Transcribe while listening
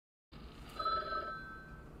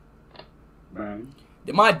Bang.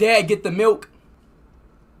 Did my dad get the milk?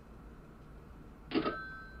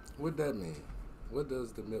 What that mean? What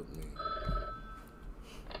does the milk mean?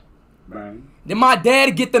 Bang. Did my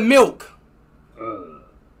dad get the milk?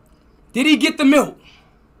 Did he get the milk?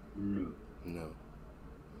 No. No.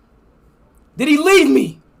 Did he leave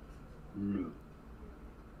me? No.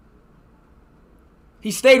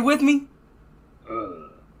 He stayed with me?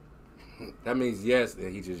 That means yes,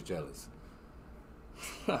 that he's just jealous.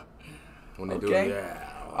 When they do it, yeah.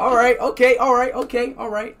 All right, okay, all right, okay, all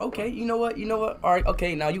right, okay. You know what? All right,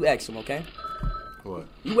 okay, now you ask him, okay? What?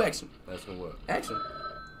 You ask him. Ask him what? Ask him.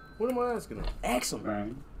 What am I asking him? Ask him.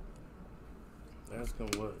 Bang. Ask him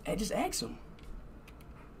what? Hey, just ask him.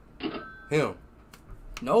 Him.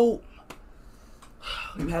 No.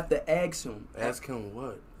 You have to ask him. Ask him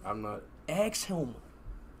what? I'm not. Ask him.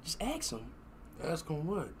 Just ask him. Ask him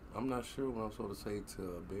what? I'm not sure what I'm supposed to say to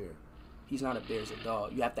a bear. He's not a bear, he's a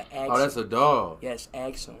dog. You have to ask him. Oh, that's a dog. Yes,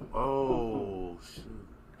 ask him. Oh, shoot.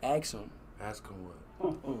 Ask him. Ask him what?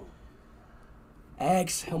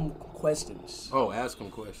 Ask him questions. Oh, ask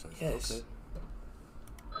him questions. Yes. Okay.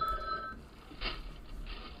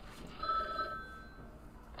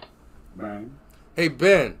 Bang. Hey,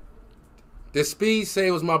 Ben. Did Speed say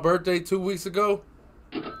it was my birthday 2 weeks ago?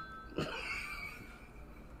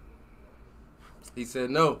 He said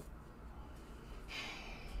no.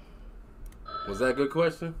 Was that a good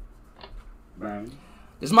question? Bang.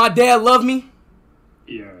 Does my dad love me?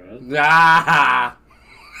 Yes. Nah.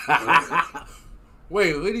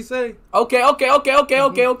 Wait, what did he say? Okay.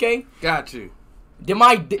 Got you. Did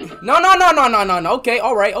my no. Okay,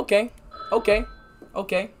 all right, okay.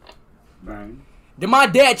 Bang. Did my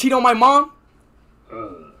dad cheat on my mom?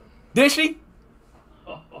 Did she?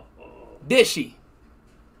 Did she?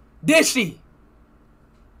 Did she?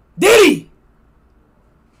 Did he?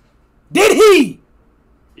 Did he?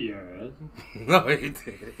 Yes. No, he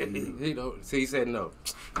didn't. He don't. See, he said no.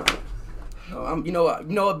 No, you know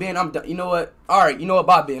what, Ben? I'm done. You know what? All right, you know what,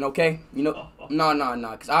 bye, Ben. Okay. You know,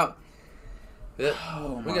 no, cause Yeah.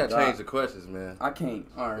 Oh we my gotta God. change the questions, man. I can't.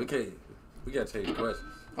 All right. We can't. We gotta change the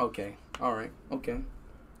questions. Okay. All right. Okay.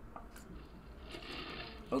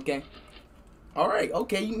 Okay. All right.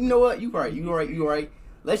 Okay. You know what? You right.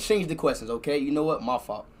 Let's change the questions. Okay. You know what? My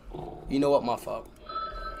fault. My fault.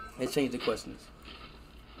 Let's change the questions.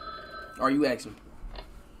 Are you asking?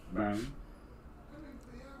 Bang.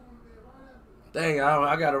 Dang,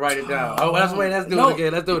 I gotta write it down. Oh, let's wait. Let's do it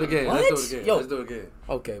again. Let's do it again. What? Let's do it again. Yo. Let's do it again.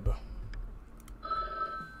 Okay, bro.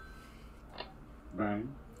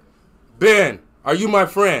 Bang. Ben, are you my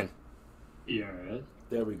friend? Yes.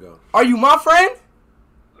 There we go. Are you my friend?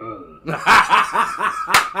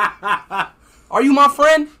 Are you my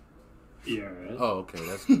friend? Yes. Oh, okay.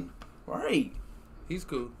 That's cool. Right. He's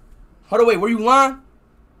cool. Hold on, wait. Were you lying?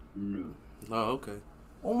 No. Oh, okay.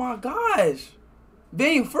 Oh my gosh.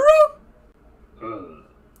 Ben, for real?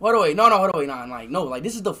 Hold on, wait. No. Hold on, wait. No. Like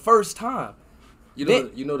this is the first time. You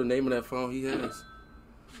know the name of that phone he has?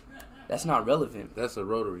 That's not relevant. That's a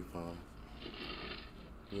rotary phone.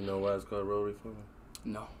 You know why it's called a rotary phone?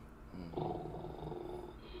 No.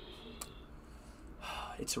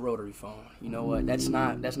 It's a rotary phone. You know what? That's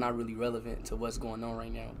not really relevant to what's going on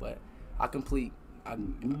right now. But I get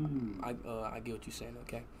what you're saying.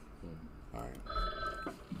 Okay. All right.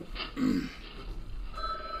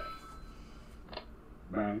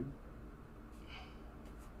 Bang.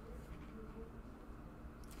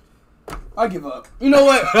 I give up. You know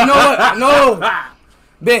what? No.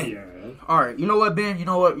 Ben. Yes. All right. You know what, Ben? You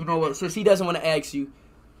know what? Since he doesn't want to ask you,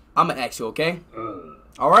 I'm gonna ask you. Okay.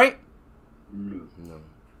 All right. No.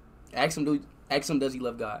 Ask him. Does he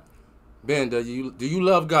love God? Ben, do you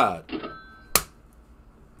love God?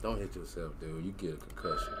 Don't hit yourself, dude. You get a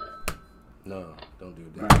concussion. No, don't do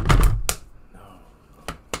that. Bang.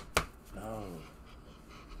 No.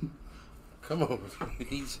 Come on,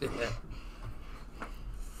 please. Come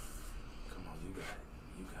on, you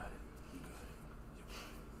got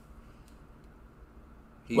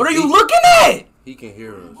it. What are you looking at? He can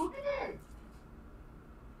hear us.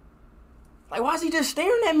 Like, why is he just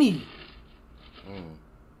staring at me?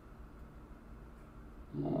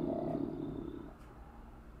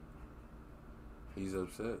 He's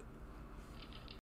upset.